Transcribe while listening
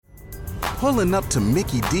Pulling up to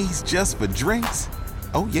Mickey D's just for drinks?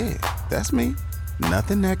 Oh yeah, that's me.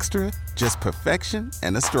 Nothing extra, just perfection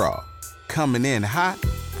and a straw. Coming in hot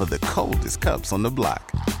for the coldest cups on the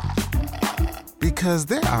block. Because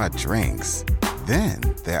there are drinks. Then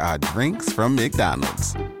there are drinks from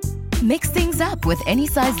McDonald's. Mix things up with any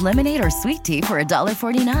size lemonade or sweet tea for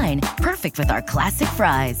 $1.49. Perfect with our classic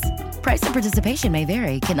fries. Price and participation may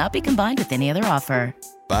vary. Cannot be combined with any other offer.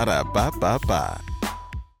 Ba-da-ba-ba-ba.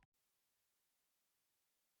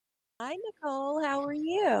 Hi, Nicole. How are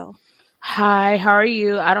you? Hi, how are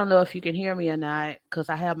you? I don't know if you can hear me or not because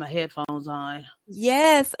I have my headphones on.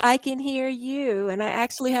 Yes, I can hear you. And I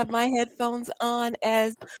actually have my headphones on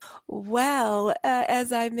as well.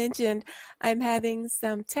 As I mentioned, I'm having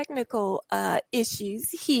some technical issues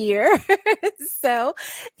here. So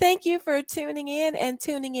thank you for tuning in and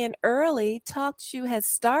tuning in early. Talk Shoe has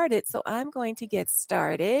started, so I'm going to get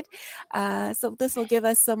started. So this will give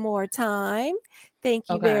us some more time. Thank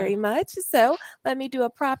you Okay. very much. So let me do a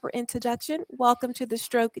proper introduction. Welcome to the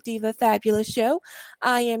Stroke Diva Fabulous Show.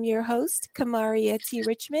 I am your host, Kamaria T.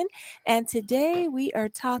 Richmond, and today we are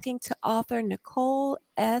talking to author Nicole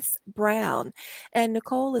S. Brown. And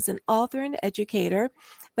Nicole is an author and educator,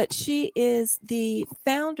 but she is the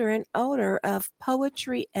founder and owner of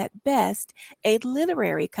Poetry at Best, a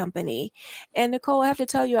literary company. And Nicole, I have to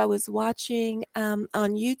tell you, I was watching on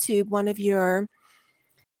YouTube one of your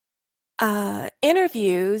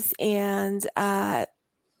interviews, and the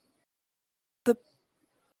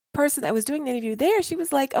person that was doing the interview there, she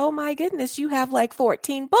was like, "Oh my goodness, you have like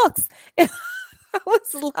 14 books." And I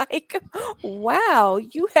was like, "Wow,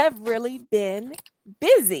 you have really been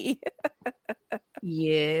busy."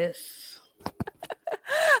 Yes.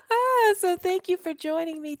 So thank you for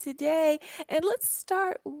joining me today. And let's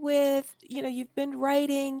start with, you've been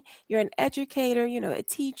writing, you're an educator, a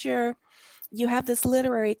teacher, you have this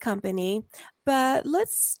literary company, but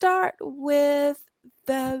let's start with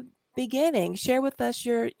the beginning. Share with us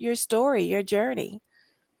your story, your journey.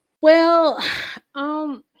 Well,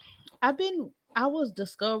 I was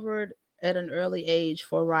discovered at an early age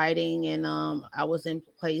for writing, and I was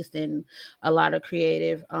placed in a lot of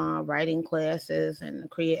creative writing classes and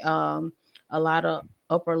create a lot of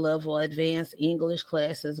upper level advanced English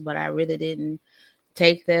classes, but I really didn't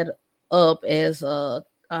take that up as a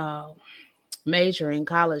major in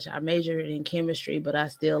college. I majored in chemistry, but I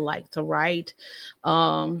still like to write.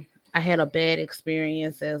 I had a bad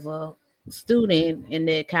experience as a student, and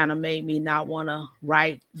that kind of made me not want to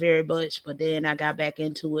write very much. But then I got back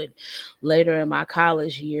into it later in my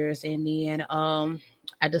college years, and then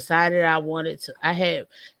I decided I had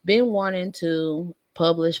been wanting to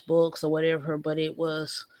publish books or whatever, but it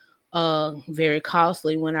was very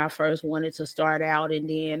costly when I first wanted to start out. And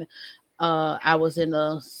then I was in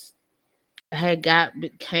a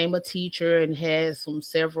became a teacher and had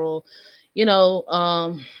several, you know,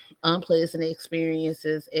 unpleasant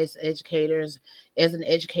experiences as an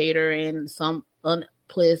educator, and some a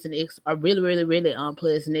really, really, really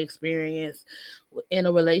unpleasant experience in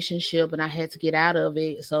a relationship, and I had to get out of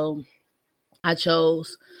it. So I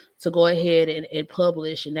chose to go ahead and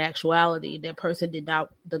publish. In actuality, that person did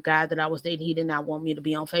not, the guy that I was dating, he did not want me to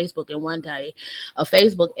be on Facebook. And one day a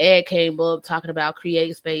Facebook ad came up talking about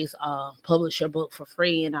create space, publish your book for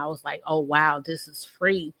free. And I was like, oh, wow, this is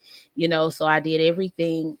free. So I did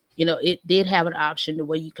everything. It did have an option to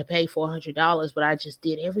where you could pay $400, but I just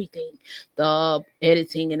did everything, the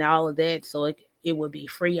editing and all of that. So it would be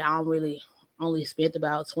free. I don't really only spent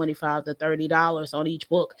about $25 to $30 on each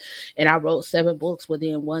book. And I wrote 7 books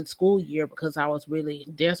within one school year because I was really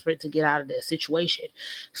desperate to get out of that situation.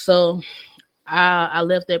 So I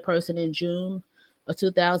left that person in June of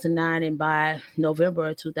 2009. And by November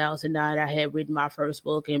of 2009, I had written my first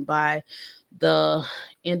book. And by the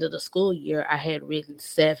end of the school year, I had written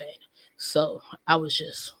 7. So I was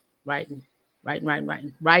just writing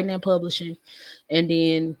and publishing. And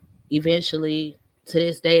then eventually, to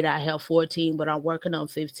this date, I have 14, but I'm working on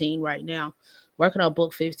 15 right now. Working on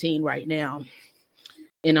book 15 right now.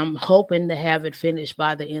 And I'm hoping to have it finished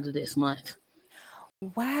by the end of this month.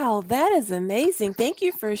 Wow, that is amazing. Thank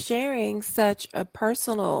you for sharing such a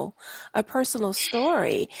personal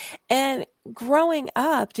story. And growing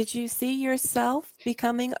up, did you see yourself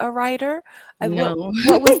becoming a writer? No.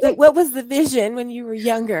 What was the vision when you were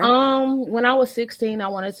younger? When I was 16, I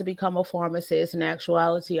wanted to become a pharmacist. In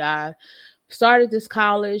actuality, I started this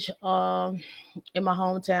college in my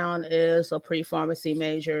hometown as a pre-pharmacy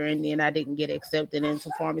major, and then I didn't get accepted into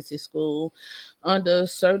pharmacy school under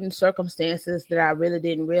certain circumstances that I really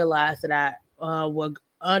didn't realize that I was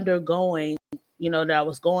undergoing that I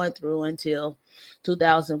was going through until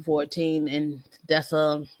 2014, and that's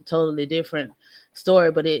a totally different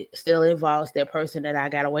story, but it still involves that person that I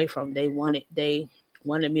got away from. They wanted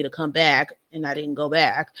me to come back, and I didn't go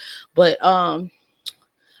back. But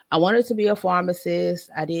I wanted to be a pharmacist.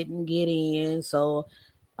 I didn't get in, so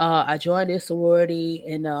I joined this sorority,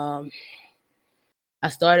 and I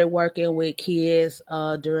started working with kids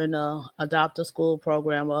during a adopt a school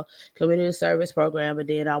program, a community service program, and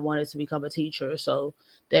then I wanted to become a teacher. So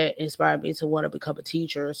that inspired me to want to become a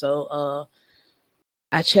teacher. So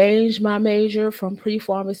I changed my major from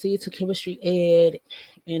pre-pharmacy to chemistry ed,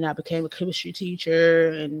 and I became a chemistry teacher,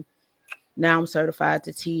 and now I'm certified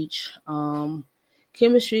to teach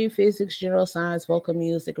chemistry, physics, general science, vocal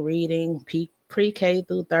music, reading, pre-K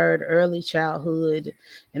through third, early childhood,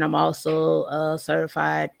 and I'm also a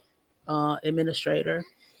certified administrator.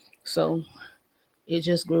 So it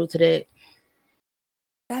just grew to that.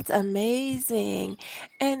 That's amazing.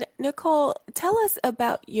 And Nicole, tell us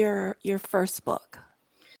about your first book.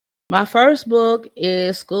 My first book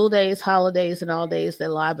is School Days, Holidays, and All Days That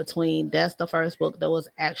Lie Between. That's the first book that was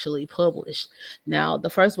actually published. Now, the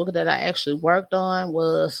first book that I actually worked on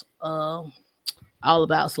was all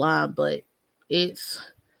about slime, but it's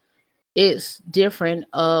different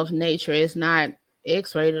of nature. It's not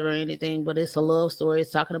X-rated or anything, but it's a love story.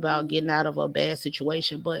 It's talking about getting out of a bad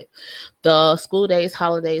situation. But the School Days,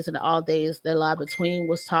 Holidays, and All Days That Lie Between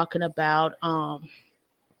was talking about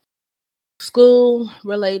school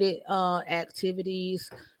related activities,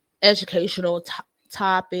 educational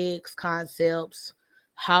topics, concepts,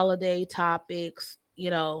 holiday topics.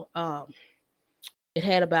 It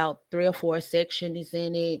had about 3 or 4 sections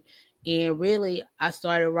in it, and really I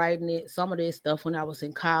started writing some of this stuff when I was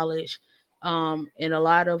in college. And a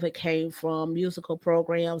lot of it came from musical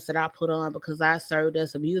programs that I put on, because I served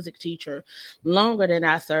as a music teacher longer than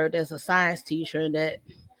I served as a science teacher, and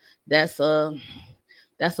that's a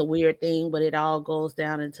that's a weird thing, but it all goes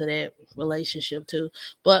down into that relationship too.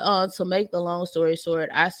 But to make the long story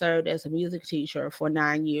short, I served as a music teacher for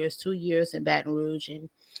 9 years, 2 years in Baton Rouge and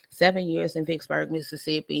 7 years in Vicksburg,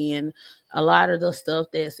 Mississippi. And a lot of the stuff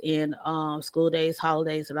that's in School Days,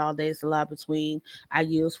 Holidays, and All Days, a lot between, I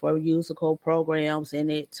use for musical programs. And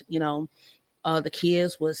the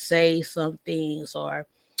kids would say some things, or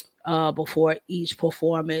before each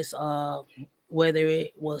performance, whether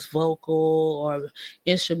it was vocal or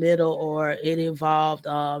instrumental, or it involved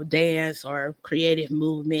dance or creative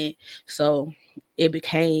movement. So it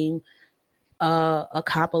became a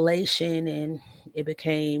compilation, and it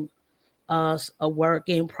became a work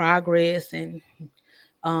in progress. And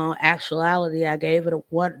actuality, I gave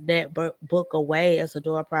book away as a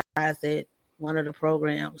door prize at one of the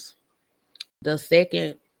programs. My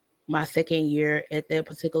second year at that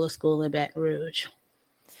particular school in Baton Rouge.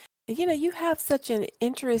 You have such an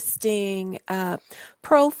interesting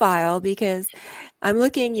profile, because I'm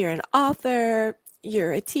looking, you're an author,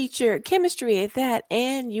 you're a teacher, chemistry at that,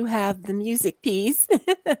 and you have the music piece.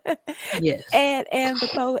 Yes. and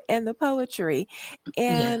the poetry.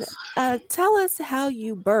 And Yes. tell us how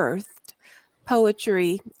you birthed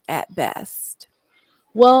poetry at best.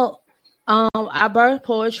 Well, I birthed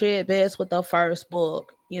poetry at best with the first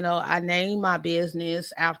book. I named my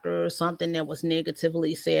business after something that was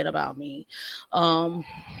negatively said about me. Um,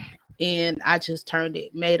 and I just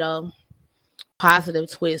made a positive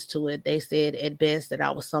twist to it. They said at best that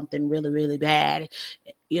I was something really, really bad.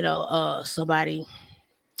 Somebody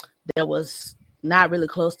that was not really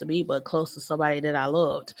close to me, but close to somebody that I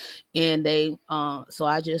loved. And so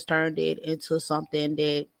I just turned it into something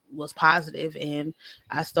that was positive, and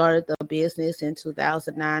I started the business in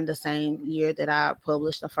 2009, the same year that I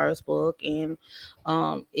published the first book. And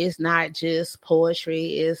it's not just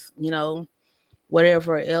poetry, it's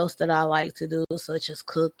whatever else that I like to do, such as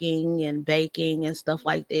cooking and baking and stuff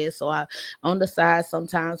like this. So on the side,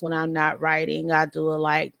 sometimes when I'm not writing, I do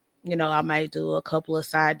I might do a couple of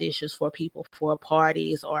side dishes for people for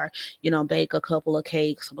parties, or bake a couple of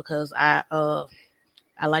cakes, because I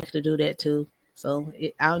like to do that too. So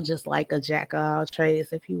I'm just like a jack of all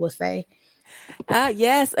trades, if you would say.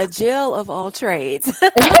 Yes, a Jill of all trades.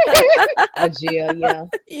 A Jill, yeah.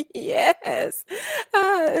 Yes.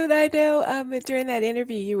 And I know during that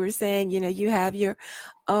interview you were saying, you have your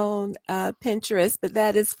own Pinterest, but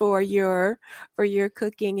that is for your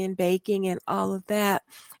cooking and baking and all of that.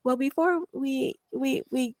 Well, before we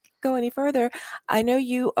go any further, I know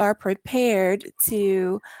you are prepared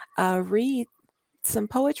to read some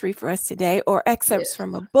poetry for us today, or excerpts Yes.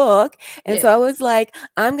 from a book. And so Yes. I was like,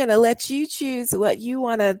 I'm going to let you choose what you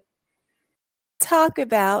want to talk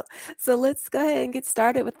about. So let's go ahead and get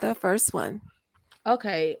started with the first one.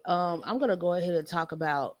 Okay, I'm gonna go ahead and talk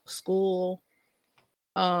about school.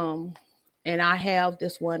 Um, and I have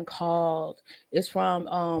this one called. It's from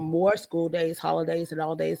More School Days, Holidays, and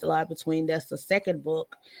All Days that Lie Between. That's the second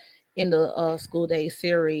book in the School Days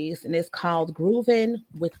series, and it's called Grooving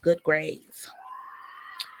with Good Grades.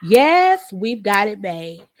 Yes, we've got it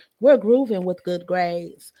made. We're grooving with good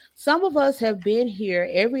grades. Some of us have been here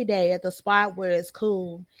every day at the spot where it's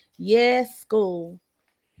cool. Yes, school.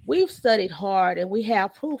 We've studied hard and we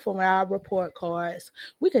have proof on our report cards.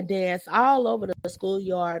 We can dance all over the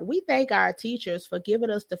schoolyard. We thank our teachers for giving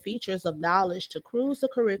us the features of knowledge to cruise the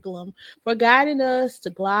curriculum, for guiding us to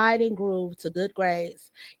glide and groove to good grades.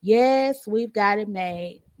 Yes, we've got it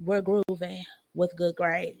made. We're grooving with good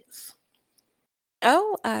grades.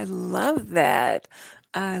 Oh, I love that.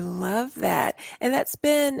 I love that. And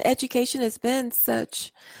education has been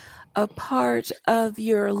such a part of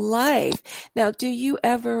your life. Now, do you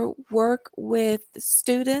ever work with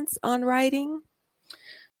students on writing?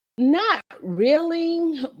 Not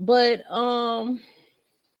really, but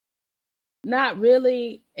not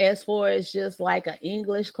really as far as just like an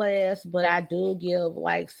English class, but I do give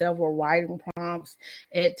like several writing prompts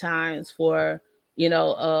at times for,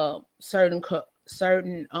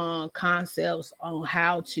 certain concepts on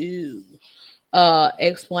how to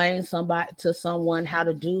explain somebody to someone how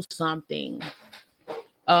to do something.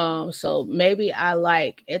 So maybe I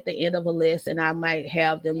like at the end of a lesson, I might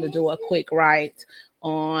have them to do a quick write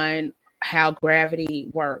on how gravity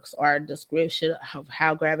works or a description of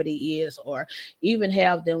how gravity is, or even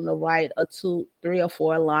have them to write a two, 3 or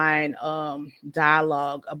 4 line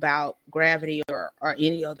dialogue about gravity or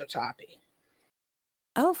any other topic.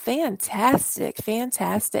 Oh, fantastic.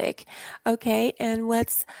 Fantastic. Okay. And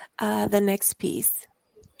what's the next piece?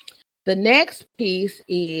 The next piece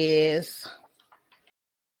is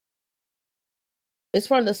it's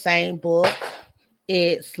from the same book.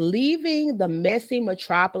 It's Leaving the Messy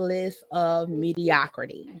Metropolis of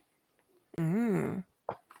Mediocrity. Mm.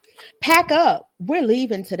 Pack up. We're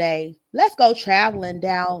leaving today. Let's go traveling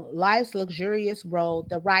down life's luxurious road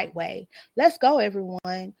the right way. Let's go,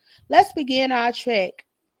 everyone. Let's begin our trek.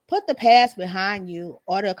 Put the past behind you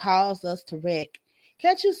or to cause us to wreck.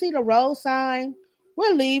 Can't you see the road sign?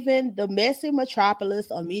 We're leaving the messy metropolis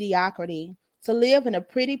of mediocrity to live in a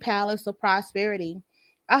pretty palace of prosperity.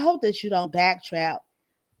 I hope that you don't backtrack,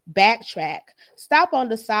 stop on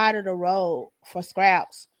the side of the road for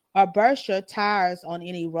scraps, or burst your tires on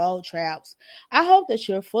any road traps. I hope that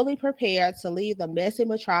you're fully prepared to leave the messy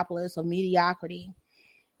metropolis of mediocrity.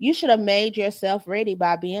 You should have made yourself ready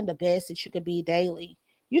by being the best that you could be daily.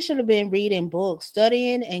 You should have been reading books,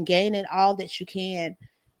 studying, and gaining all that you can,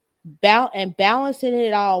 and balancing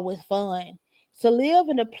it all with fun. To live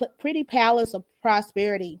in a pretty palace of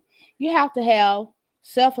prosperity, you have to have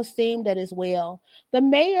self esteem that is well. The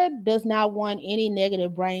mayor does not want any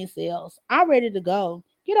negative brain cells. I'm ready to go.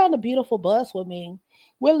 Get on the beautiful bus with me.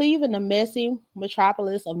 We're leaving the messy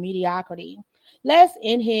metropolis of mediocrity. Let's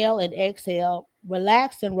inhale and exhale,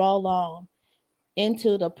 relax and roll on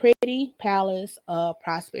into the pretty palace of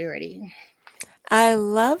prosperity. I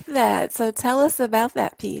love that. So tell us about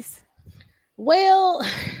that piece. Well,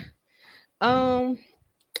 um,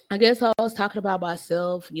 I guess I was talking about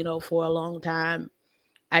myself, for a long time.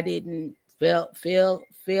 I didn't feel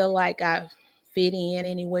like I fit in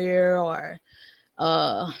anywhere or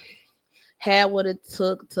uh had what it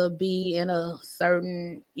took to be in a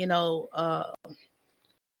certain,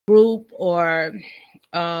 group, or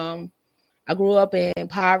I grew up in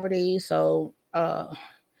poverty, so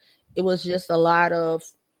it was just a lot of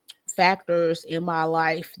factors in my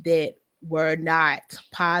life that were not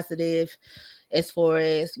positive. As far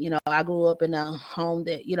as, I grew up in a home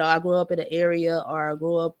that, I grew up in an area, or I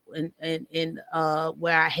grew up in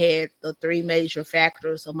where I had the three major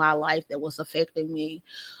factors of my life that was affecting me,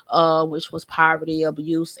 which was poverty,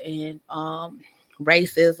 abuse, and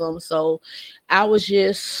racism. So I was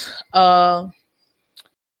just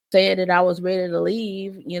saying that I was ready to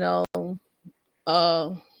leave, uh,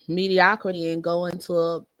 mediocrity and go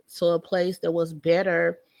to a place that was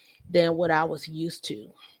better than what I was used to.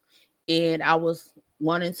 And I was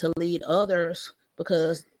wanting to lead others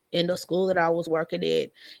because in the school that I was working at,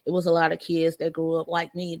 it was a lot of kids that grew up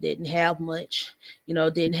like me, didn't have much,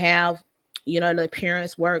 didn't have, their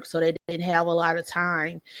parents worked, so they didn't have a lot of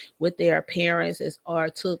time with their parents, or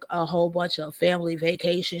took a whole bunch of family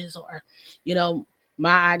vacations, or, you know,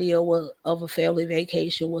 my idea of a family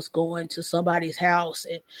vacation was going to somebody's house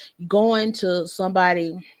and going to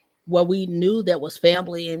somebody where we knew that was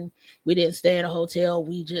family, and we didn't stay in a hotel.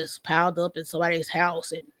 We just piled up in somebody's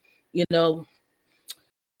house and, you know,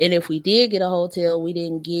 And if we did get a hotel, we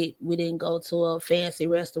didn't go to a fancy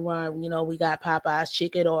restaurant. We got Popeye's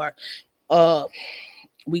chicken, or uh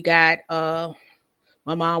we got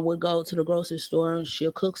my mom would go to the grocery store and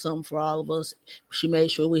she'll cook something for all of us. She made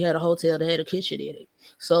sure we had a hotel that had a kitchen in it.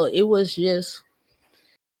 So it was just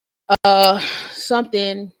uh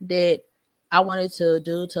something that I wanted to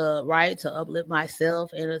do, to uplift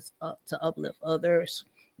myself, and to uplift others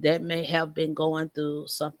that may have been going through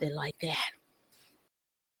something like that.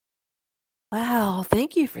 Wow,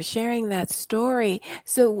 thank you for sharing that story.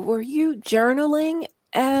 So, were you journaling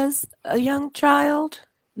as a young child?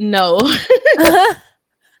 No.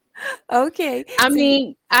 Okay, I so you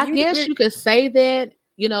mean, I guess you're you could say that.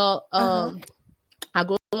 uh-huh. I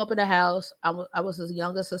grew up in a house. I was the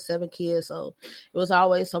youngest of 7 kids, so it was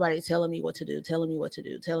always somebody telling me what to do, telling me what to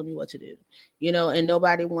do, telling me what to do. And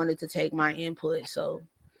nobody wanted to take my input. So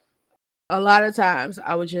a lot of times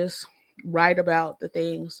I would just write about the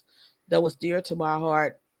things that was dear to my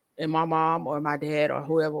heart, and my mom or my dad or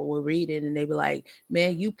whoever would read it, and they'd be like,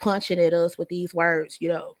 "Man, you punching at us with these words."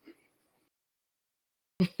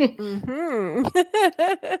 Mhm.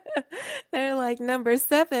 They're like number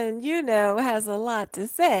 7, has a lot to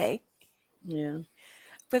say. Yeah.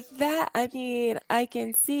 But that, I mean, I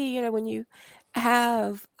can see, when you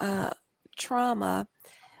have trauma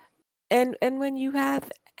and when you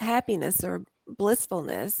have happiness or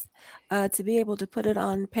blissfulness, to be able to put it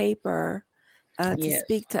on paper, to Yes.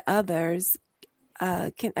 speak to others,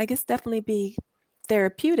 can, I guess, definitely be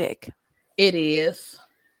therapeutic. It is.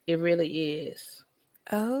 It really is.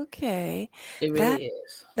 Okay, It that really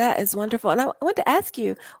is. that is wonderful. And I want to ask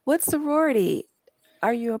you, what sorority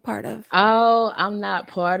are you a part of? Oh, I'm not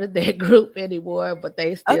part of that group anymore, but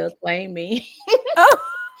they still Okay. claim me. Oh,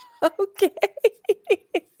 okay.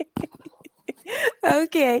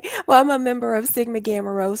 Okay. Well, I'm a member of Sigma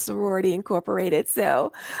Gamma Rho Sorority Incorporated,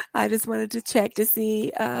 so I just wanted to check to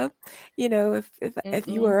see, if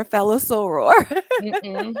you Mm-mm, were a fellow soror.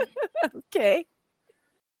 mm-mm. Okay.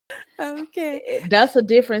 Okay. That's a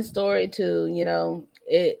different story too.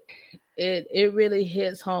 It really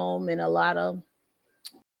hits home in a lot of.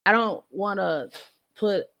 I don't want to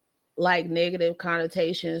put like negative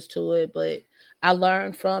connotations to it, but I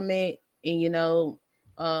learned from it, and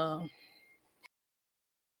uh,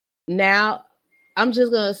 now I'm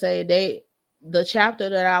just gonna say the chapter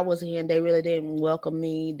that I was in, they really didn't welcome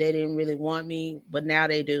me. They didn't really want me, but now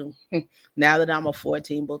they do. Now that I'm a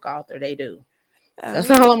 14 book author, they do. That's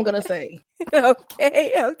Okay. all I'm gonna say.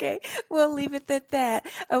 Okay. Okay. We'll leave it at that.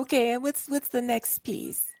 Okay. And what's the next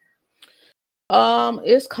piece?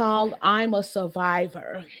 It's called "I'm a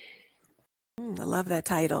Survivor." I love that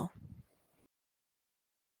title.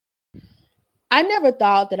 I never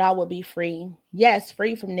thought that I would be free. Yes,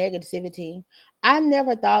 free from negativity. I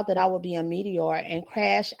never thought that I would be a meteor and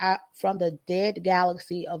crash out from the dead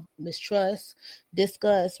galaxy of mistrust,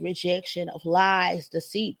 disgust, rejection, of lies,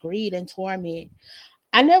 deceit, greed, and torment.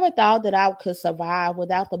 I never thought that I could survive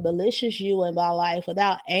without the malicious you in my life,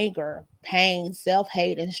 without anger, pain, self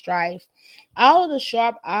hate, and strife. All of the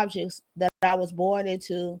sharp objects that I was born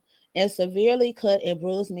into and severely cut and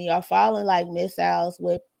bruised me are falling like missiles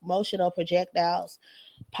with emotional projectiles.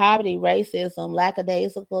 Poverty, racism,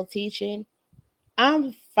 lackadaisical teaching.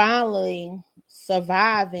 I'm finally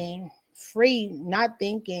surviving free, not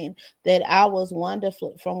thinking that I was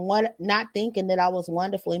wonderfully not thinking that I was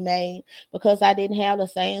wonderfully made because I didn't have the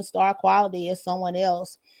same star quality as someone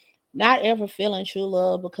else. Not ever feeling true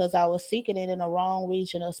love because I was seeking it in the wrong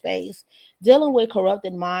region of space, dealing with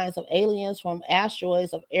corrupted minds of aliens from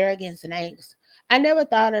asteroids of arrogance and angst. I never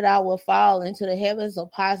thought that I would fall into the heavens of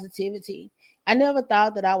positivity. I never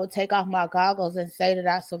thought that I would take off my goggles and say that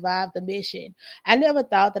I survived the mission. I never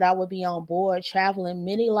thought that I would be on board traveling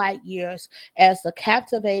many light years as the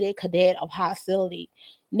captivated cadet of hostility.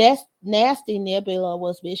 Nasty Nebula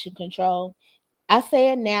was mission control. I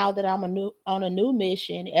said now that I'm on a new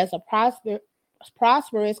mission as a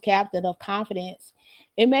prosperous captain of confidence.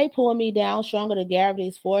 It may pull me down stronger than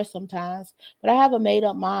gravity's force sometimes, but I have a made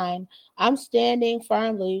up mind. I'm standing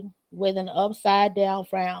firmly with an upside down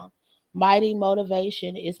frown. Mighty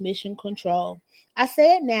motivation is mission control. I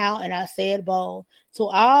say it now and I say it bold to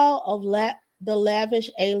all of the lavish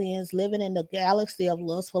aliens living in the galaxy of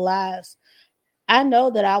lustful lives. I know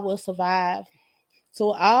that I will survive.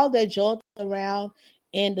 So all that jolt around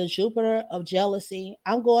in the Jupiter of jealousy,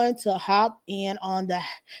 I'm going to hop in on the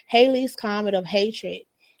Halley's Comet of hatred.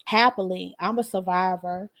 Happily, I'm a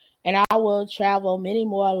survivor, and I will travel many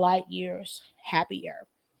more light years happier.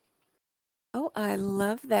 Oh, I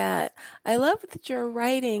love that. I love that you're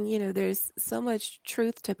writing, there's so much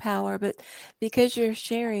truth to power, but because you're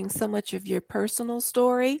sharing so much of your personal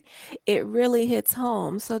story, it really hits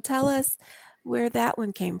home. So tell us where that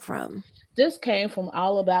one came from. This came from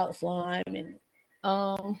All About Slime, and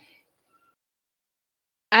um,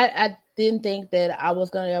 I didn't think that I was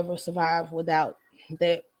gonna ever survive without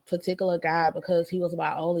that particular guy because he was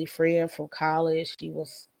my only friend from college. He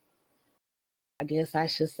was, I guess I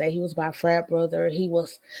should say, he was my frat brother. He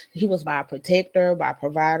was my protector, my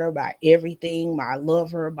provider, my everything, my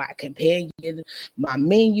lover, my companion, my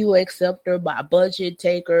menu acceptor, my budget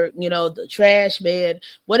taker, the trash man,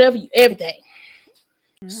 whatever, everything.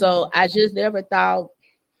 So Mm. I just never thought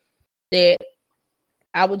that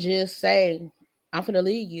I would just say, I'm gonna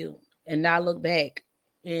leave you and not look back.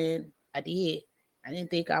 And I did. I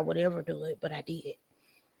didn't think I would ever do it, but I did.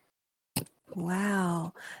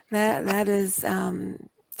 Wow. That is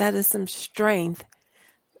some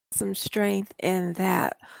strength in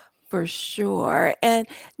that for sure. And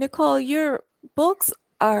Nicole, your books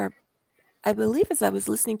are, I believe, as I was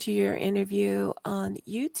listening to your interview on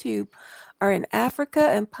YouTube, are in Africa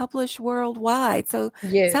and published worldwide. So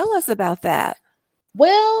tell us Yes. about that.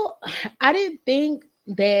 Well, I didn't think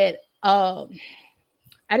that I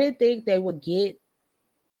didn't think they would get,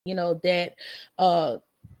 that uh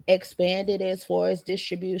expanded as far as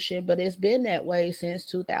distribution, but it's been that way since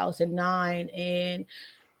 2009. And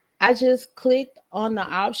I just clicked on the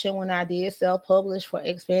option when I did self publish for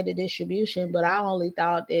expanded distribution, but I only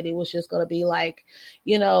thought that it was just going to be like,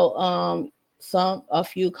 you know, a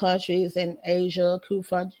few countries in Asia,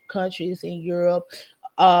 countries in Europe,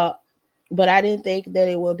 uh, but I didn't think that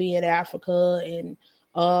it would be in Africa and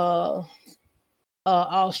uh,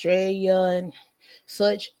 Australia and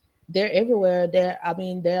such. They're everywhere. They're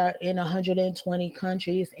in 120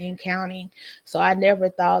 countries and counting. So I never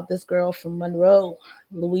thought this girl from Monroe,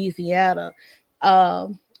 Louisiana,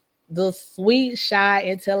 um, the sweet, shy,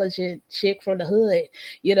 intelligent chick from the hood.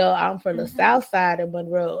 I'm from the Mhm. south side of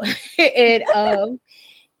Monroe, and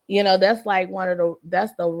that's like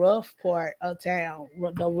that's the rough part of town,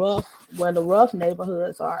 the rough where the rough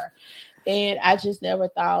neighborhoods are. And I just never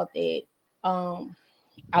thought that. Um,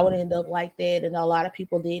 I would end up like that, and a lot of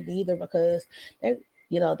people didn't either because that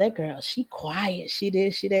that girl, she quiet, she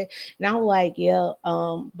did, she did, and I'm like, yeah,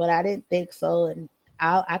 but I didn't think so, and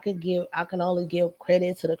I can only give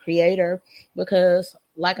credit to the creator because,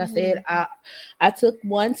 like I said, Mhm. I took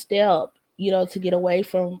one step, to get away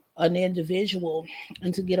from an individual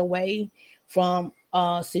and to get away from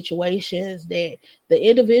situations that the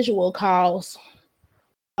individual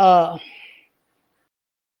uh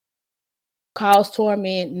cause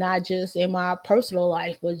torment, not just in my personal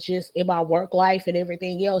life, but just in my work life and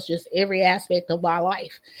everything else, just every aspect of my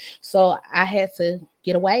life. So I had to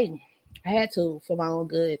get away. I had to for my own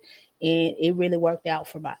good. And it really worked out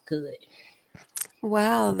for my good.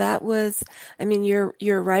 Wow, that was, I mean, your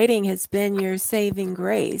writing has been your saving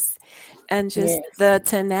grace, and just Yes. the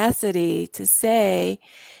tenacity to say,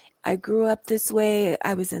 I grew up this way,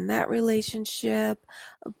 I was in that relationship,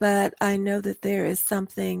 but I know that there is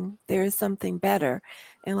something better.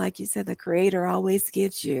 And like you said, the creator always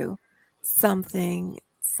gives you something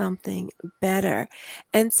better.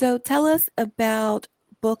 And so tell us about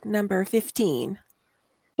book number 15.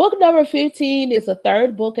 Book number 15 is the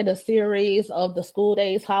third book in the series of the School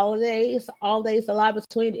Days Holidays. All Days that Lie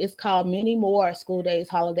Between. It's called Many More School Days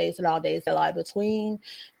Holidays and All Days that Lie Between.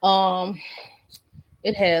 Um,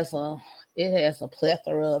 it has a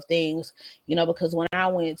plethora of things, because when I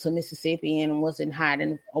went to Mississippi and wasn't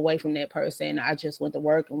hiding away from that person, I just went to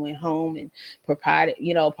work and went home and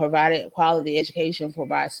provided quality education for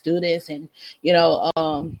my students, and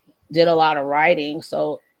did a lot of writing.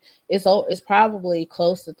 So it's probably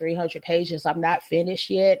close to 300 pages. I'm not finished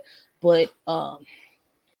yet, but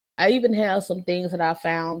I even have some things that I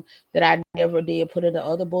found that I never did put in the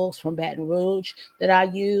other books from Baton Rouge that I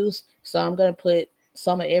use. So I'm gonna put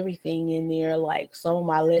some of everything in there, like some of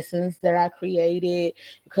my lessons that I created,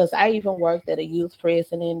 because I even worked at a youth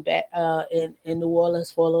prison in New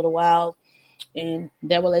Orleans for a little while, and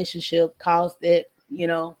that relationship caused it.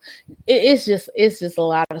 It's just a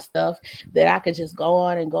lot of stuff that I could just go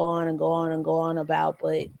on and go on and go on and go on about,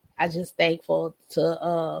 but I just thankful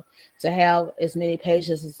to have as many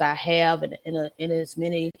pages as I have, and as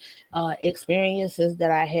many experiences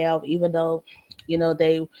that I have, even though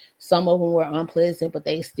they some of them were unpleasant, but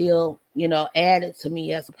they still added to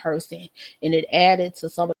me as a person, and it added to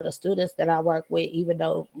some of the students that I work with, even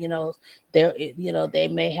though they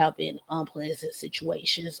may have been unpleasant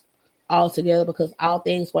situations altogether, because all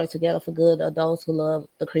things work together for good of those who love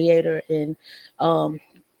the creator and um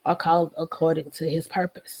are called according to his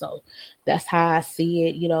purpose. So that's how I see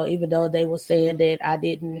it. Even though they were saying that I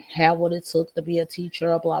didn't have what it took to be a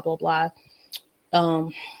teacher, blah blah blah.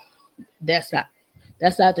 Um, that's not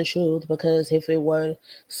the truth, because if it were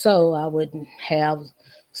so, I wouldn't have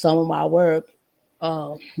some of my work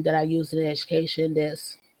that I use in education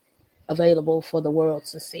that's available for the world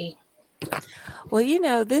to see.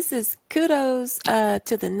 Well, this is kudos to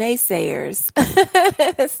the naysayers.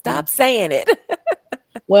 Stop saying it.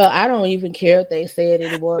 Well, I don't even care if they say it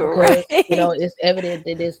anymore, because Right. it's evident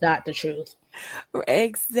that it's not the truth.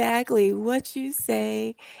 Exactly. What you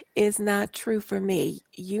say is not true for me.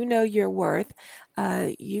 You know your worth.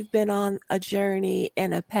 You've been on a journey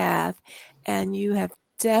and a path, and you have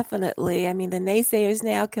definitely, I mean, the naysayers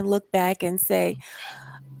now can look back and say,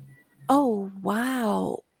 oh,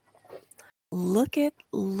 wow, look at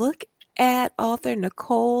author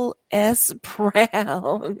Nicole S.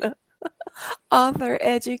 Brown, author,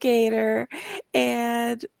 educator,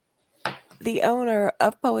 and the owner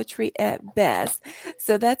of Poetry at Best.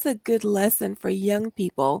 So that's a good lesson for young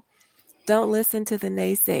people. Don't listen to the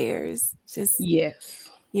naysayers. Just, Yes.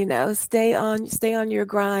 stay on your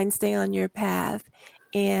grind, stay on your path,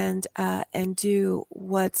 and do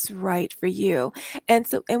what's right for you. And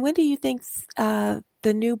when do you think the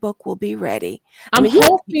new book will be ready? I I'm mean, you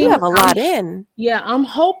hoping have a I'm lot in. Yeah, I'm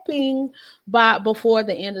hoping by before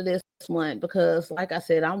the end of this month, because like I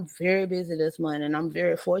said, I'm very busy this month, and I'm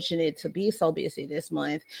very fortunate to be so busy this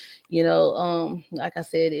month. Like I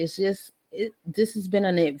said, it's just this has been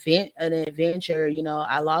an adventure.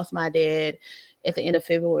 I lost my dad at the end of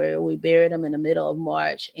February. We buried him in the middle of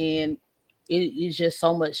March, and it's just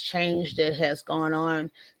so much change that has gone on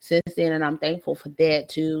since then, and I'm thankful for that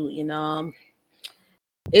too.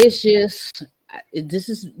 It's just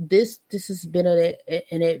this has been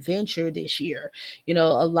an adventure this year. A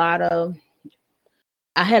lot of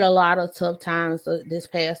I had a lot of tough times this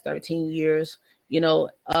past 13 years.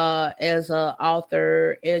 As a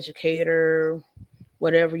author, educator,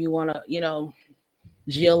 whatever you want to,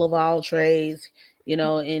 Jill of all trades.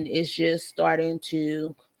 And it's just starting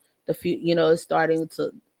to it's starting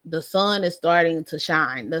to the sun is starting to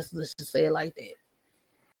shine. Let's just say it like that.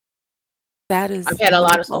 That I've is had a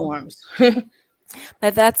lot of wonderful. storms.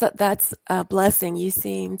 But that's a blessing. You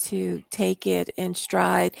seem to take it in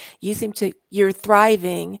stride. You're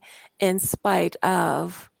thriving in spite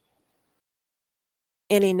of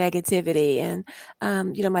any negativity. And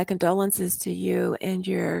my condolences to you and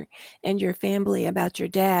your family about your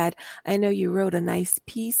dad. I know you wrote a nice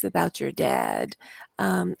piece about your dad.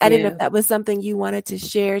 I didn't know if Yeah. that was something you wanted to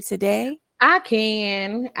share today. I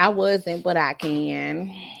can. I wasn't, but I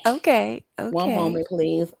can. Okay, One okay, moment,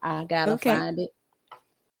 please. I gotta okay, find it.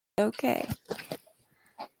 okay.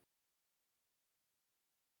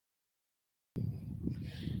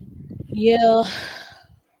 Yeah,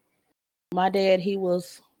 my dad, he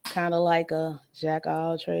was kind of like a jack of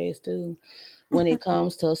all trades too. When it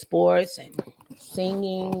comes to sports and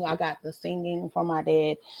singing, I got the singing from my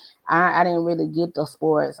dad. I didn't really get the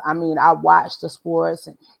sports. I mean, I watched the sports,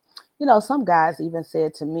 and some guys even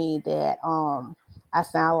said to me that I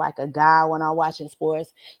sound like a guy when I'm watching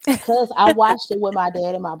sports, because I watched it with my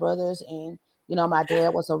dad and my brothers, and my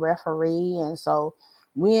dad was a referee, and so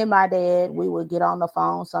me and my dad, we would get on the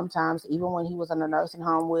phone sometimes, even when he was in a nursing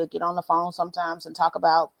home. We'd get on the phone sometimes and talk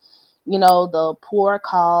about the poor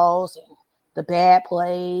calls and the bad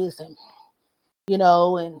plays, and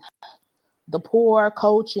the poor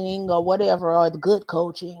coaching or whatever, or the good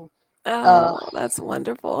coaching. Uh, Oh, that's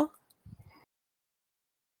wonderful.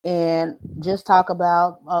 and just talk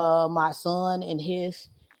about my son and his,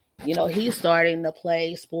 he's starting to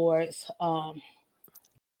play sports,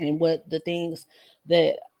 and what the things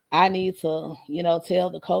that I need to tell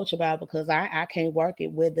the coach about, because I can't work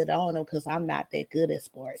it with it on him, because I'm not that good at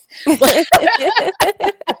sports. But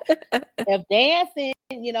if dancing,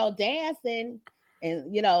 dancing,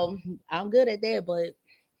 and I'm good at that, but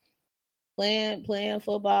playing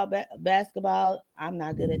football, basketball, I'm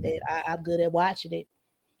not good at that. I'm good at watching it,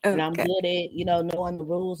 and I'm Okay. good at knowing the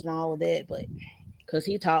rules and all of that, but because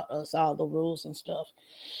he taught us all the rules and stuff.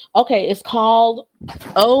 Okay, it's called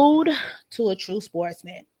Ode to a True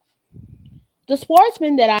Sportsman. The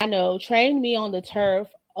sportsman that I know trained me on the turf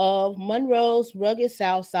of Monroe's rugged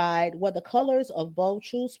South Side, where the colors of both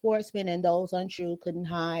true sportsmen and those untrue couldn't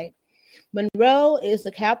hide. Monroe is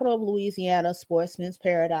the capital of Louisiana, sportsman's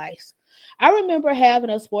paradise. I remember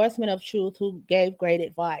having a sportsman of truth who gave great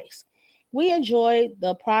advice. We enjoyed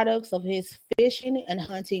the products of his fishing and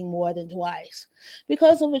hunting more than twice.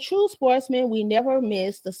 Because of a true sportsman, we never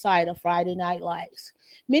missed the sight of Friday night lights.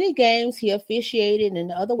 Many games he officiated,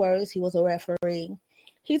 in other words, he was a referee.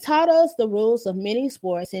 He taught us the rules of many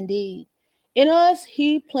sports indeed. In us,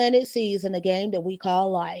 he planted seeds in the game that we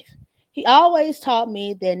call life. He always taught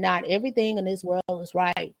me that not everything in this world is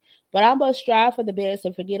right, but I must strive for the best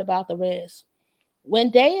and forget about the rest.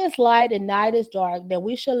 When day is light and night is dark, then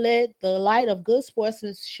we shall let the light of good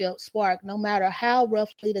sportsmanship spark, no matter how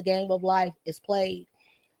roughly the game of life is played.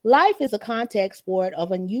 Life is a contact sport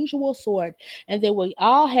of unusual sort, and that we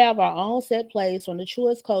all have our own set plays from the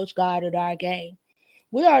truest coach guided our game.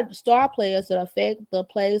 We are star players that affect the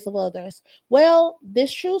plays of others. Well,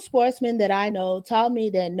 this true sportsman that I know taught me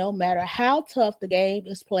that no matter how tough the game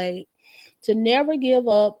is played, to never give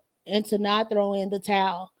up and to not throw in the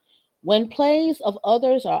towel. When plays of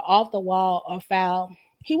others are off the wall or foul,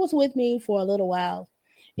 he was with me for a little while,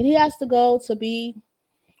 and he has to go to be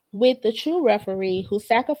with the true referee who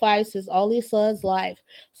sacrificed his only son's life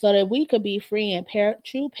so that we could be free in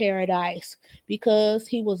true paradise because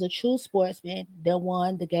he was a true sportsman that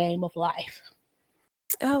won the game of life.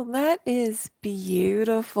 Oh, that is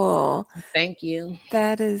beautiful. Thank you.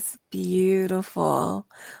 That is beautiful.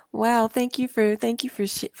 Wow, thank you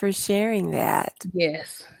for sharing that.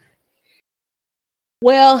 Yes.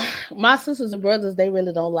 Well, my sisters and brothers, they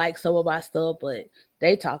really don't like some of my stuff, but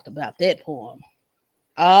they talked about that poem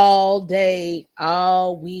all day,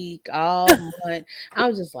 all week, all month. I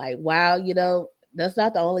was just like, wow, that's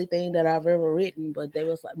not the only thing that I've ever written. But they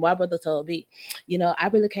was like, my brother told me, I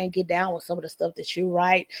really can't get down with some of the stuff that you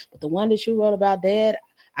write, but the one that you wrote about Dad,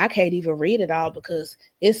 I can't even read it all because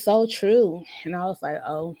it's so true. And I was like,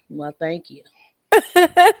 oh, well, thank you.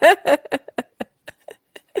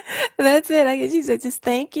 That's it. I guess you said just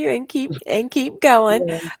thank you and keep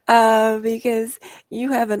going, because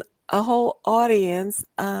you have a whole audience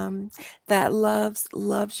that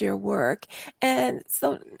loves your work. And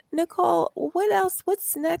so, Nicole, what else?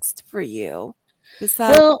 What's next for you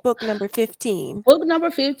besides book number 15? Book number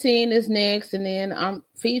 15 is next, and then I'm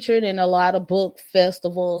featured in a lot of book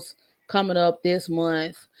festivals coming up this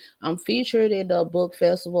month. I'm featured in the book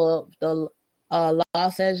festival, the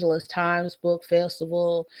Los Angeles Times Book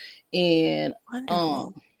Festival, and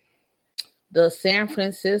the San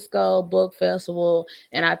Francisco Book Festival,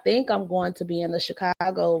 and I think I'm going to be in the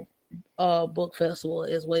Chicago Book Festival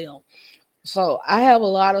as well. So I have a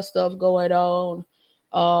lot of stuff going on.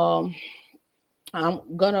 I'm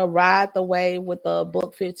gonna ride the wave with the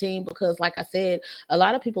book 15 because, like I said, a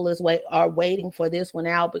lot of people are waiting for this one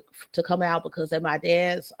to come out because at my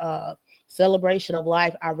dad's celebration of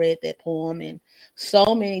life, I read that poem, and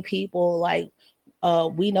so many people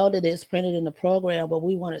we know that it's printed in the program, but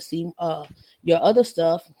we want to see your other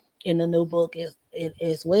stuff in the new book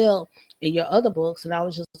as well, in your other books. And I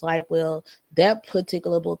was just like, well, that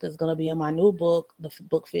particular book is going to be in my new book, the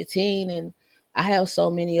book 15, and I have so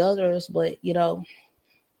many others, but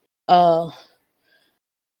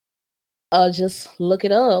just look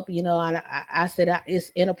it up, and I said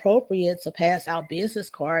it's inappropriate to pass out business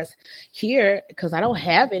cards here because I don't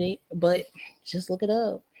have any, but just look it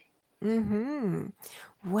up. Mm-hmm.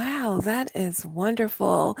 Wow, that is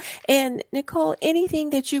wonderful. And Nicole, anything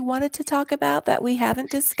that you wanted to talk about that we haven't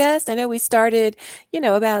discussed? I know we started,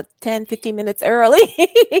 about 10, 15 minutes early.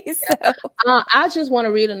 So I just want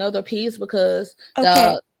to read another piece because in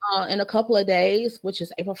a couple of days, which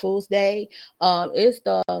is April Fool's Day, it's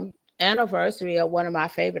the anniversary of one of my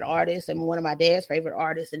favorite artists and one of my dad's favorite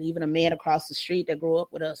artists, and even a man across the street that grew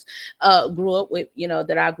up with, that I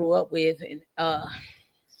grew up with, and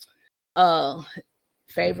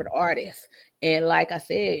favorite artist. And like I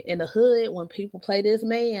said, in the hood, when people play this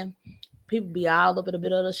man, people be all up in the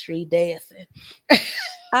middle of the street dancing.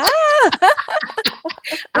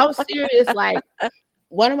 I'm serious. Like,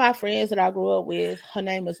 one of my friends that I grew up with, her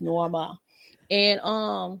name is Norma,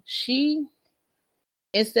 and she,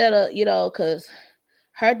 instead of, because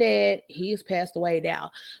her dad, he's passed away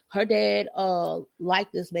now. Her dad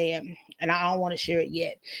liked this man, and I don't want to share it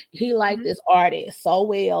yet. He liked this artist so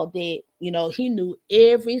well that, he knew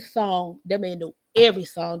every song. That man knew every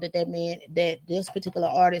song that this particular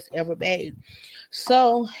artist ever made.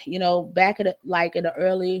 So, back in the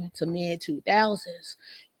early to mid 2000s,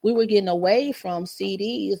 we were getting away from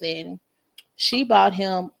CDs, and she bought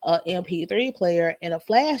him a MP3 player and a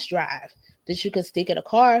flash drive that you could stick in a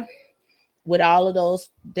car with all of those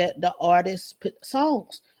that the artists put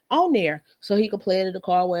songs on there, so he could play it in the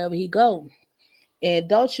car wherever he go. And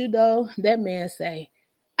don't you know, that man say,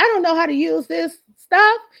 I don't know how to use this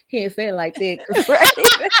stuff. He ain't say it like that.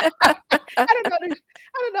 Right? I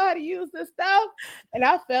don't know how to use this stuff. And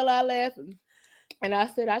I fell out laughing. And I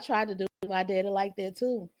said, I tried to do my daddy like that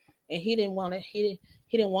too. And he didn't want it. He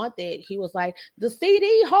didn't want that. He was like, the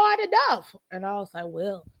CD hard enough. And I was like,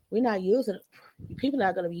 well, we're not using it. people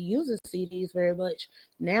not going to be using CDs very much.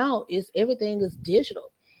 Now everything is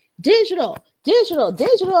digital. Digital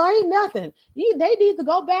ain't nothing. They need to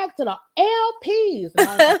go back to the LPs.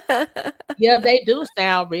 Yeah, they do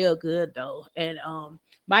sound real good though. And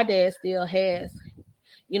my dad still has,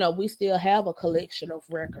 we still have a collection of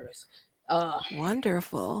records.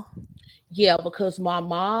 Wonderful. Yeah, because my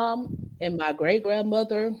mom and my great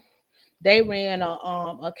grandmother, they ran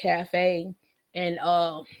a cafe, and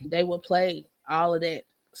they would play all of that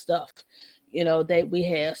stuff. We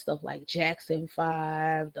had stuff like Jackson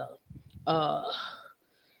 5, the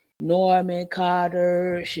Norman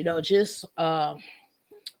Carter, just the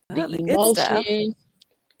The good stuff. emotion.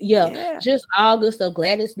 Yeah. Just August of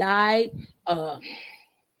Gladys Knight. I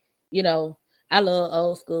love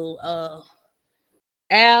old school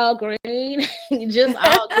Al Green, just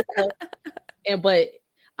all this stuff. But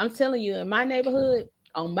I'm telling you, in my neighborhood,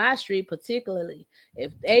 on my street particularly,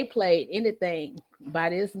 if they played anything by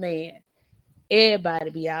this man, everybody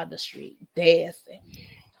be out the street dancing.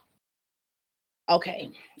 Okay,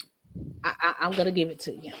 I'm gonna give it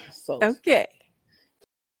to you. So Okay.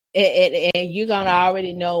 and you're gonna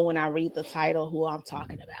already know when I read the title who I'm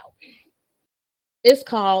talking about. It's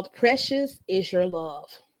called "Precious Is Your Love."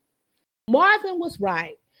 Marvin was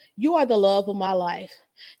right. You are the love of my life.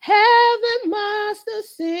 Heaven must have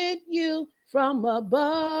sent you from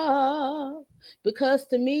above, because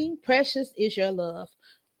to me, precious is your love.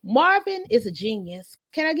 Marvin is a genius.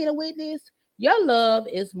 Can I get a witness? Your love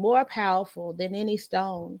is more powerful than any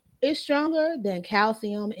stone. It's stronger than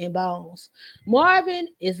calcium in bones. Marvin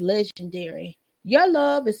is legendary. Your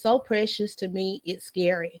love is so precious to me, it's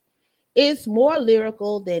scary. It's more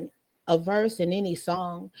lyrical than a verse in any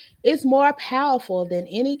song. It's more powerful than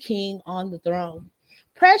any king on the throne.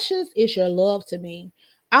 Precious is your love to me.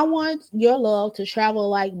 I want your love to travel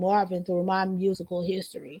like Marvin through my musical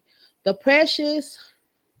history. The preciousness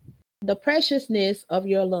of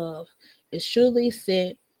your love is truly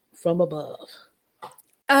sent from above.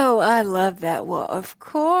 Oh, I love that. Well, of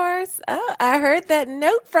course. Oh, I heard that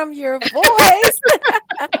note from your voice.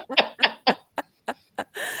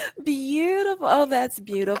 Beautiful. Oh, that's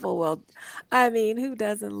beautiful. Well, I mean, who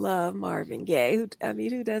doesn't love Marvin Gaye? Who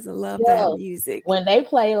doesn't love that Yeah, music? when they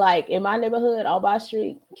play like in my neighborhood on my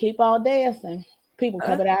street, keep on dancing. People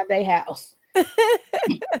coming out of their house.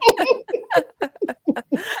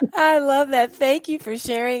 I love that. Thank you for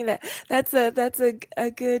sharing that. That's a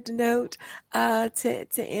good note to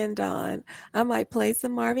end on. I might play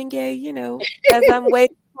some Marvin Gaye, as I'm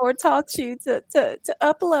waiting for Talk Shoe to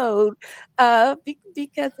upload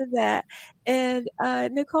because of that. And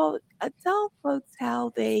Nicole, tell folks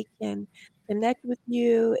how they can connect with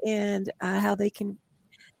you and how they can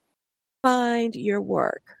find your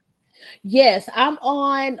work. Yes, I'm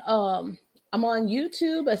on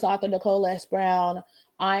YouTube as author Nicole S. Brown.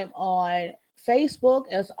 I'm on Facebook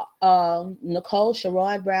as Nicole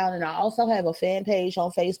Sharon Brown, and I also have a fan page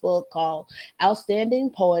on Facebook called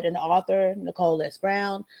Outstanding Poet and Author Nicole S.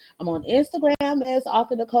 Brown. I'm on Instagram as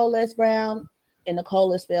author Nicole S. Brown, and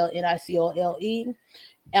Nicole is spelled Nicole.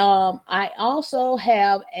 I also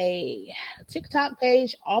have a TikTok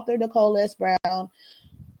page, author Nicole S. Brown.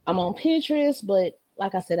 I'm on Pinterest, but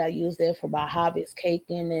like I said, I use that for my hobbies,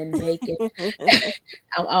 caking and baking.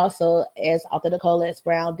 I'm also as author Nicole S.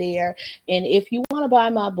 Brown there. And if you want to buy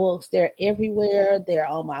my books, they're everywhere. They're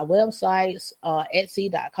on my websites,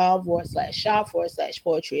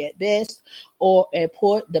 etsy.com/shop/poetry at best, or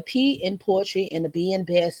the P in poetry and the B in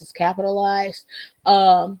best is capitalized.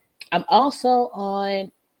 I'm also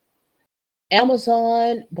on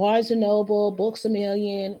Amazon, Barnes and Noble, Books a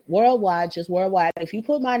Million, worldwide, just worldwide. If you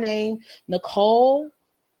put my name, Nicole,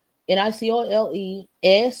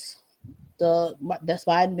 NICOLES, that's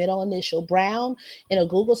my middle initial, Brown, in a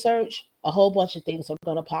Google search, a whole bunch of things are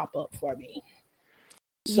going to pop up for me.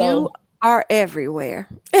 So, you are everywhere.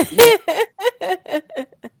 Yeah.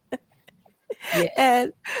 Yeah.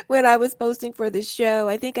 And when I was posting for the show,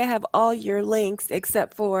 I think I have all your links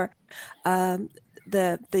except for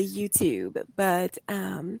the YouTube, but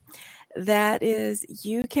that is,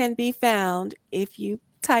 you can be found if you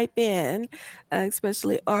type in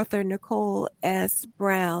especially author Nicole S.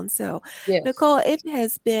 Brown. So Yes. Nicole, it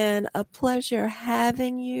has been a pleasure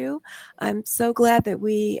having you. I'm so glad that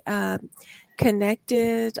we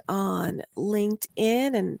connected on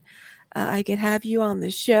LinkedIn, and I could have you on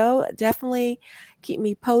the show. Definitely keep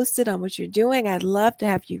me posted on what you're doing. I'd love to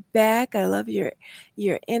have you back. I love your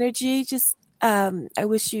energy. Just I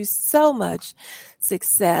wish you so much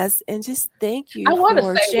success, and just thank you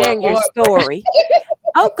for sharing your story.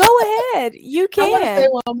 Oh, go ahead. You can. I want to say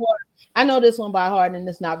one more. I know this one by heart, and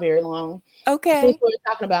it's not very long. Okay. Since we're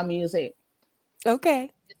talking about music,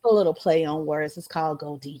 Okay. It's a little play on words. It's called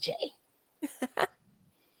Go DJ.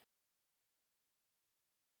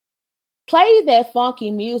 Play that funky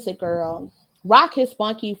music, girl. Rock his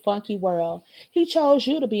funky, funky world. He chose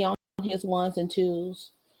you to be on his ones and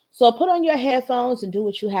twos. So put on your headphones and do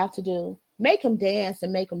what you have to do. Make him dance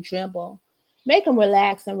and make him tremble. Make him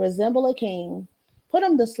relax and resemble a king. Put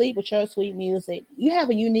him to sleep with your sweet music. You have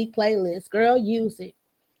a unique playlist, girl. Use it.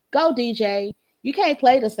 Go, DJ. You can't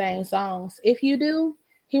play the same songs. If you do,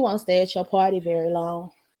 he won't stay at your party very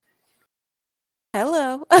long.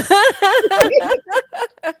 Hello.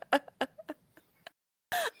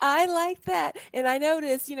 I like that. And I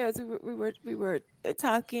noticed, as we were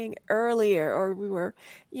talking earlier, or we were,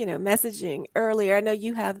 messaging earlier. I know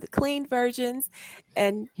you have the clean versions,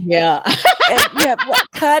 and Yeah. you have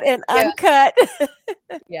what, cut and Yeah. uncut.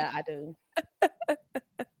 Yeah, I do.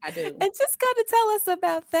 I do. And just kind of tell us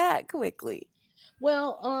about that quickly.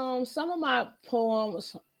 Well, some of my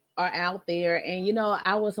poems are out there, and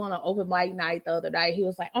I was on an open mic night the other night. He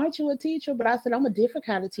was like, "Aren't you a teacher?" But I said, "I'm a different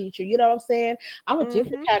kind of teacher." You know what I'm saying? I'm a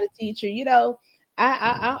different Mm-hmm. kind of teacher.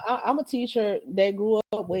 I'm a teacher that grew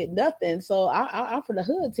up with nothing, so I'm from the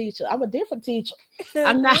hood teacher. I'm a different teacher.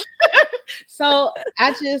 I'm not. So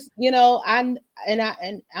I just, I'm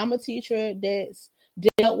a teacher that's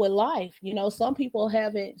dealt with life. Some people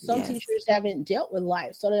haven't, some Yes. teachers haven't dealt with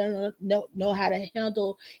life, so they don't know how to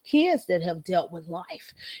handle kids that have dealt with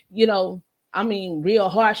life. You know, I mean, real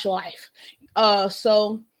harsh life.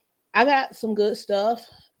 So I got some good stuff.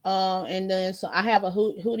 And then so I have a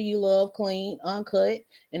who do you love clean uncut,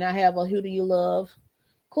 and I have a who do you love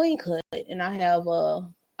clean cut, and I have a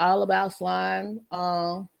all about slime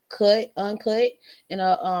cut uncut, and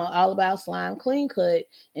a all about slime clean cut.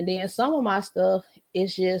 And then some of my stuff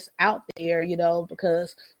is just out there,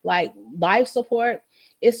 because like life support,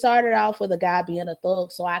 it started off with a guy being a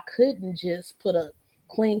thug, so I couldn't just put a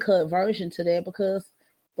clean cut version to that because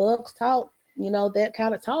thugs talk, that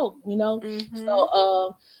kind of talk, Mm-hmm.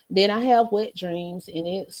 so then I have wet dreams, and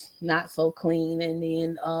it's not so clean. And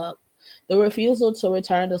then the refusal to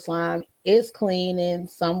return to slime is clean and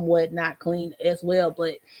somewhat not clean as well,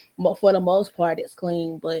 but for the most part, it's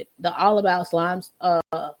clean. But the All About Slime,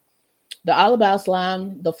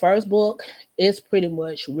 the first book, is pretty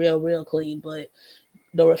much real clean. But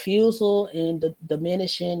the refusal and the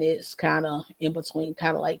diminishing is kind of in between,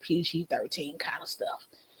 kind of like PG-13 kind of stuff.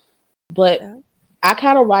 But Oh, I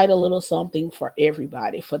kind of write a little something for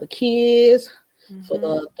everybody, for the kids, for mm-hmm.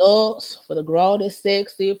 the adults, for the grown and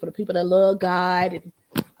sexy, for the people that love God, and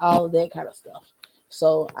all of that kind of stuff.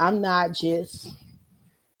 So I'm not just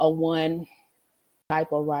a one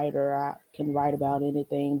type of writer. I can write about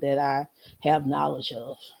anything that I have knowledge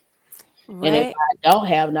of. And if Right. I don't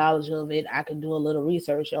have knowledge of it, I can do a little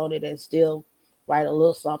research on it and still write a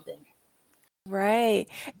little something. Right.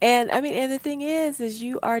 And I mean, and the thing is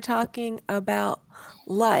you are talking about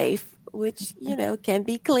life, which, can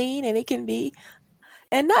be clean and it can be,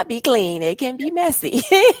 and not be clean. It can be messy.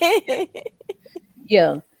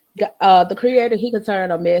 Yeah. The creator, he can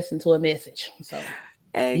turn a mess into a message. So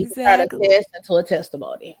he can turn a Exactly. test into a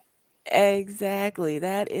testimony. Exactly.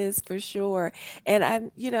 That is for sure. And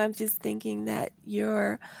I'm just thinking that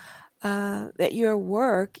your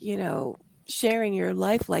work, sharing your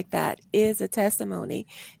life like that is a testimony.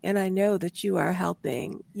 And I know that you are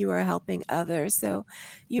helping others. So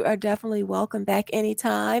you are definitely welcome back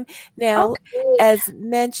anytime. Now, Okay. as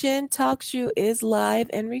mentioned, Talk Shoe is live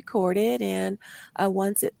and recorded. And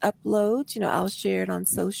once it uploads, I'll share it on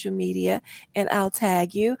social media and I'll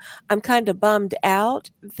tag you. I'm kind of bummed out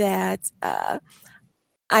that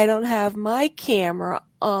I don't have my camera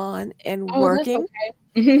on and Oh, that's working.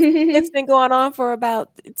 It's okay. been going on for about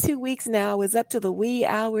 2 weeks now. It was up to the wee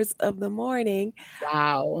hours of the morning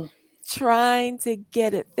Wow. trying to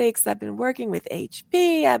get it fixed. I've been working with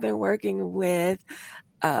HP. I've been working with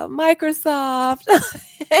Microsoft.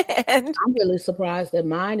 And I'm really surprised that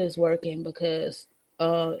mine is working because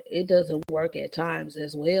it doesn't work at times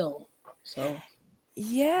as well. So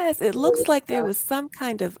yes, it I'm really looks like there surprised. was some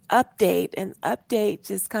kind of update. An update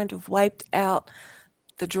just kind of wiped out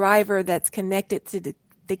the driver that's connected to the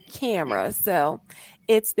camera. So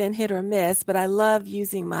it's been hit or miss, but I love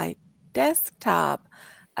using my desktop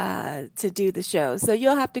to do the show. So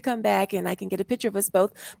you'll have to come back and I can get a picture of us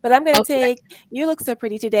both. But I'm going to Okay, take, you look so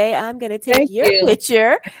pretty today. I'm going to take thank your you.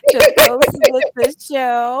 picture to post with the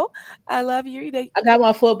show. I love you. I got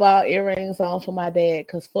my football earrings on for my dad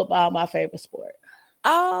because football my favorite sport.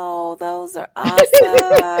 Oh, those are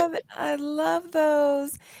awesome. I love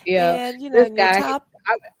those. Yeah, And, this and your guy, top.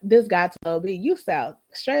 this guy told me you sound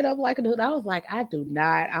straight up like a dude. I was like, I do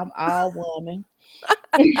not. I'm all woman.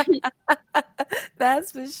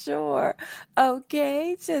 That's for sure.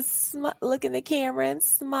 Okay, just look in the camera and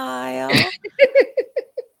smile.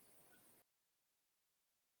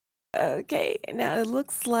 Okay, now it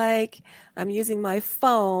looks like I'm using my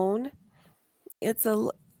phone. It's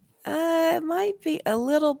it might be a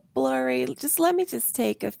little blurry. Just let me just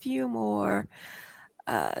take a few more.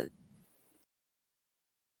 Uh,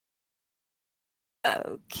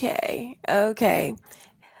 okay.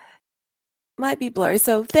 Might be blurry.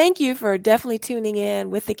 So thank you for definitely tuning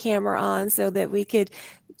in with the camera on so that we could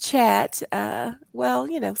chat, well,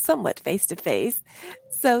 somewhat face to face.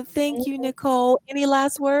 So thank you, Nicole. Any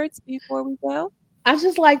last words before we go? I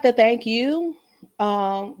just like to thank you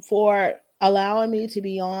for allowing me to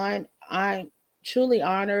be on. I'm truly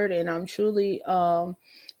honored and I'm truly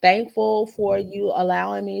thankful for you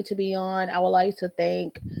allowing me to be on. I would like to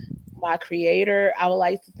thank my creator. I would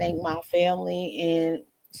like to thank my family and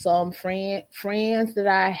some friends that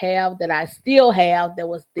I have that I still have that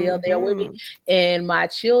was still there with me. Hmm. And my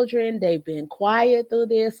children, they've been quiet through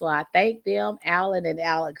this. So I thank them, Alan and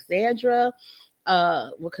Alexandra,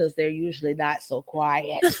 because they're usually not so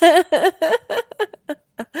quiet.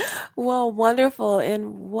 Well, wonderful.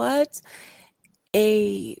 And what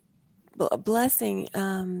a blessing,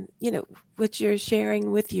 what you're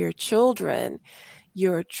sharing with your children,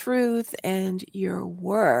 your truth and your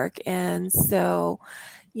work. And so,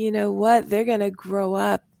 you know what? They're going to grow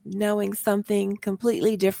up knowing something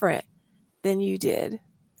completely different than you did.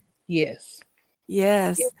 Yes.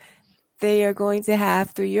 Yes, they are going to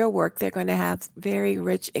have, through your work, they're going to have very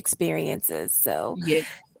rich experiences. So, Yes.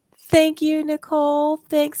 thank you, Nicole.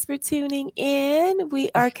 Thanks for tuning in. We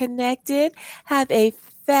are connected. Have a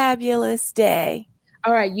fabulous day.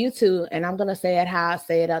 All right, you too. And I'm going to say it how I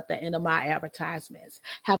say it at the end of my advertisements.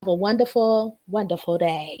 Have a wonderful, wonderful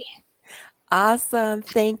day. Awesome.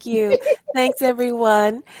 Thank you. Thanks,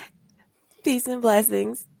 everyone. Peace and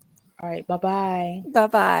blessings. All right, bye bye. Bye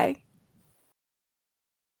bye.